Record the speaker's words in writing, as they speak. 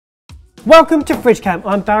Welcome to Fridge Camp.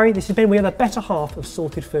 I'm Barry. This has been We Are the Better Half of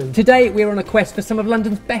Sorted Food. Today we're on a quest for some of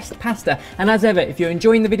London's best pasta, and as ever, if you're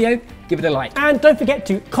enjoying the video, give it a like. And don't forget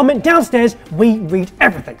to comment downstairs. We read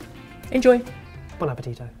everything. Enjoy. Bon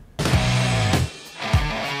appetito.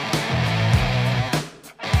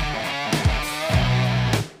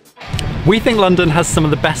 We think London has some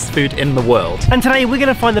of the best food in the world. And today we're going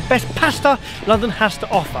to find the best pasta London has to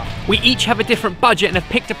offer. We each have a different budget and have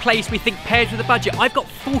picked a place we think pairs with the budget. I've got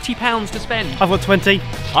 £40 to spend. I've got 20.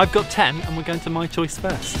 I've got 10 and we're going to my choice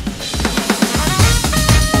first.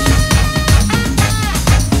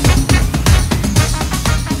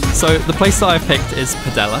 So the place that I've picked is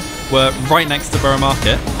Padella. We're right next to Borough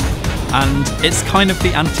Market and it's kind of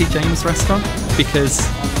the anti-James restaurant because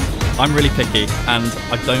I'm really picky and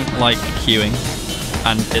I don't like queuing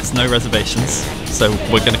and it's no reservations, so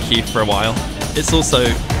we're going to queue for a while. It's also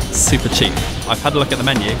super cheap. I've had a look at the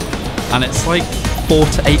menu and it's like 4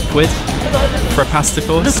 to 8 quid for a pasta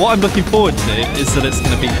course. What I'm looking forward to is that it's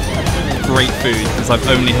going to be great food because I've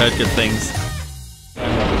only heard good things.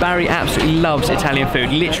 Barry absolutely loves Italian food,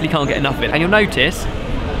 literally can't get enough of it. And you'll notice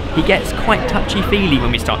he gets quite touchy-feely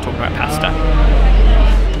when we start talking about pasta.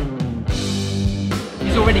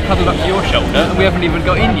 He's already cuddled up to your shoulder and we haven't even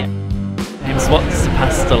got in yet. James, what's the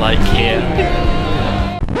pasta like here?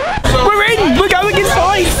 We're in! We're going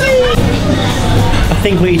inside! I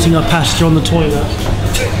think we're eating our pasta on the toilet.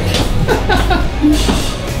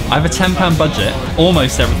 I have a £10 budget.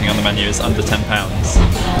 Almost everything on the menu is under £10.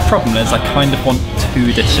 The problem is I kind of want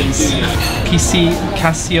 2 dishes. PC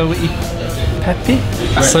Cassio e Pepe?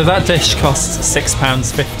 So that dish costs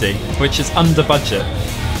 £6.50, which is under budget.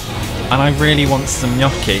 And I really want some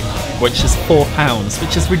gnocchi, which is £4,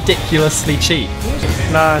 which is ridiculously cheap.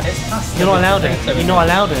 No, you're not allowed it. You're not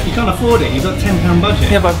allowed it. You can't afford it, you've got £10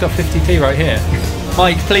 budget. Yeah, but I've got 50p right here.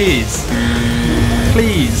 Mike, please.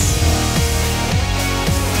 Please.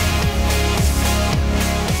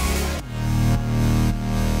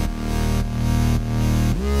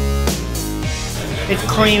 It's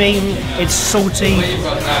creamy, it's salty,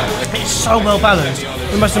 it's so well balanced.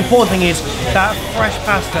 The most important thing is that fresh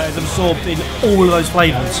pasta is absorbed in all of those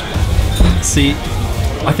flavours. See,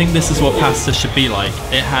 I think this is what pasta should be like.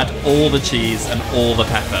 It had all the cheese and all the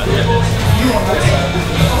pepper.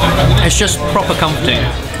 It's just proper comforting.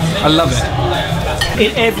 I love it.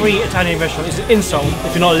 In every Italian restaurant, it's an insult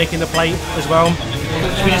if you're not licking the plate as well.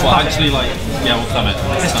 Should we just Well, actually, like, yeah, we'll thumb it.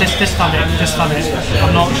 Just thumb it, just thumb it.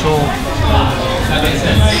 I'm not sure.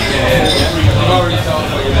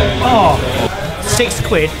 Oh, 6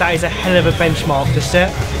 quid, that is a hell of a benchmark to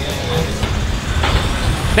set.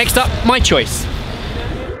 Next up, my choice.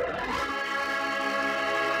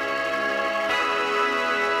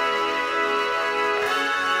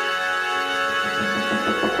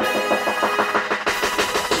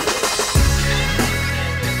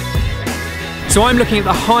 So I'm looking at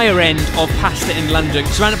the higher end of pasta in London,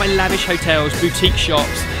 surrounded by lavish hotels, boutique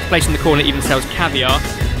shops, a place on the corner even sells caviar,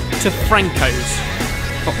 to Franco's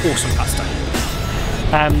for awesome pasta.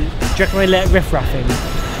 Do you reckon we let Riff Raff in?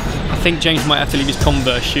 I think James might have to leave his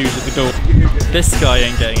Converse shoes at the door. This guy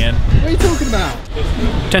ain't getting in. What are you talking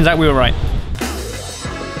about? Turns out we were right.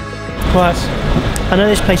 Right, I know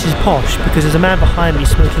this place is posh because there's a man behind me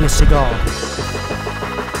smoking a cigar.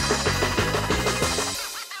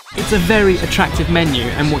 It's a very attractive menu,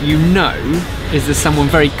 and what you know is there's someone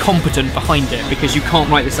very competent behind it, because you can't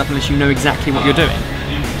write this up unless you know exactly what you're doing.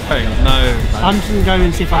 Oh no. I'm just going to go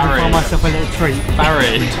and see if I can find myself a little treat.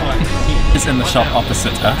 Barry is in the shop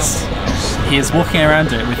opposite us. He is walking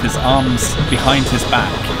around it with his arms behind his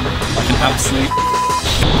back like an absolute.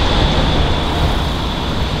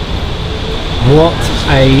 What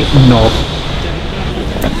a knob.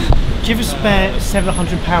 Do you ever spare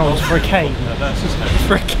 £700 for a cane?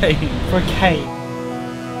 For a cane. For a cane.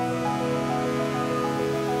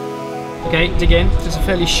 Okay, dig in. Just a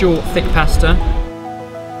fairly short, thick pasta.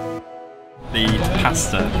 The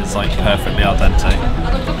pasta is like perfectly al dente.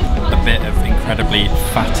 A bit of incredibly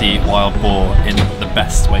fatty wild boar in the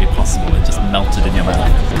best way possible. It just melted in your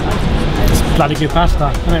mouth. It's bloody good pasta,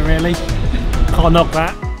 isn't it really? Can't knock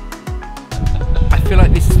that. I feel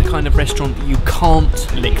like this is the kind of restaurant that you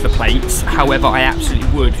can't lick the plates. However, I absolutely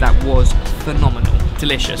would. That was phenomenal.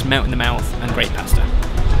 Delicious, melt in the mouth, and great pasta.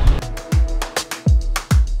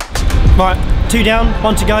 Right, 2 down,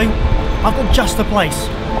 1 to go. I've got just the place.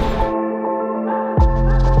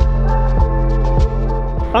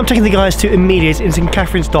 I'm taking the guys to Amelia's in St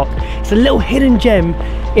Catherine's Dock. It's a little hidden gem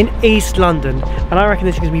in East London, and I reckon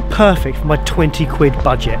this is going to be perfect for my 20 quid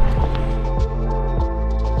budget.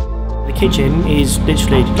 The kitchen is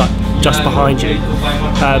literally like just behind you,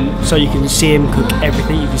 so you can see him cook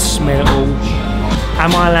everything. You can smell it all.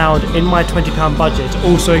 Am I allowed in my £20 budget to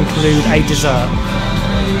also include a dessert?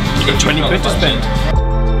 You've got 20 quid to spend.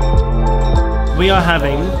 We are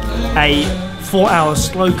having a 4-hour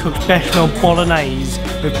slow cooked bechamel bolognese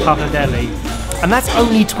with pappardelle, and that's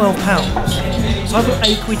only £12. So I've got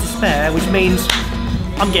 £8 to spare, which means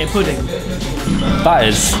I'm getting pudding. That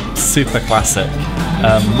is super classic.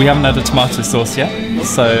 We haven't had a tomato sauce yet,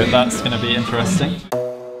 so that's going to be interesting.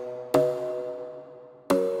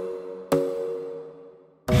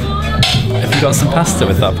 Have you got some pasta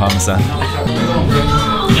with that parmesan?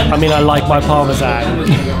 I mean, I like my parmesan,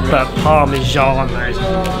 but parmesan is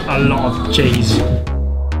a lot of cheese.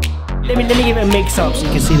 Let me give it a mix up so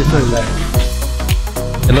you can see the food.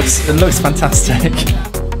 It looks fantastic.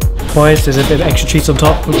 Boys, there's a bit of extra cheese on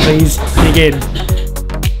top, but please dig in.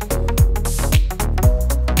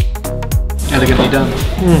 Elegantly done.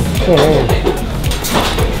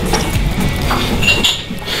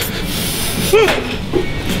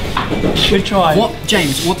 Good try. What,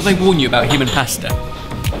 James, what did they warn you about human pasta?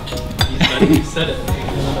 You said it.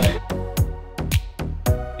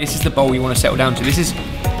 This is the bowl you want to settle down to. This is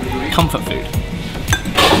comfort food.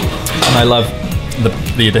 And I love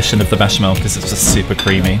the addition of the bechamel because it's just super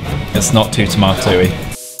creamy. It's not too tomatoey.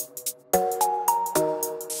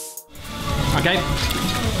 Okay,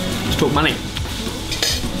 let's talk money.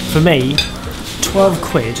 For me, 12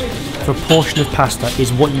 quid for a portion of pasta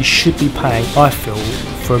is what you should be paying, I feel,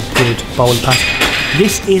 for a good bowl of pasta.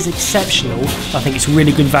 This is exceptional. I think it's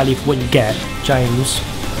really good value for what you get. James,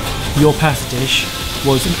 your pasta dish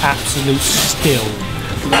was an absolute steal.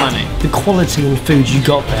 Money. The quality in food you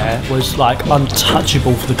got there was like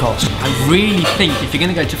untouchable for the cost. I really think if you're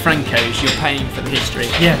going to go to Franco's, you're paying for the history.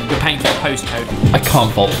 Yeah. You're paying for the postcode. I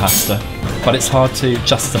can't fault pasta, but it's hard to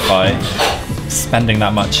justify spending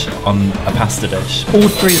that much on a pasta dish. All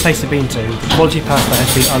three places I've been to, quality pasta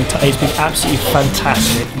has been absolutely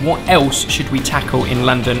fantastic. What else should we tackle in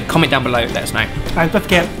London? Comment down below, let us know. And don't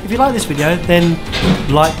forget, if you like this video, then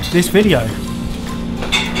like this video.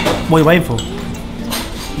 What are you waiting for?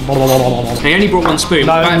 I only brought one spoon.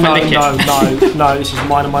 No, Back if I lick it. no, this is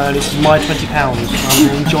mine and my own. This is my £20. I'm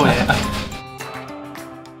going to enjoy it.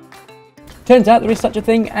 Turns out there is such a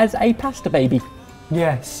thing as a pasta baby.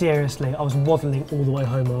 Yeah, seriously, I was waddling all the way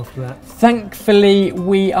home after that. Thankfully,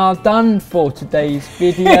 we are done for today's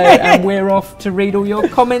video and we're off to read all your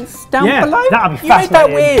comments down below. That'd be You made that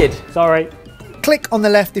fascinating. weird. Sorry. Click on the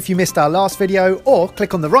left if you missed our last video, or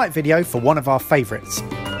click on the right video for one of our favourites.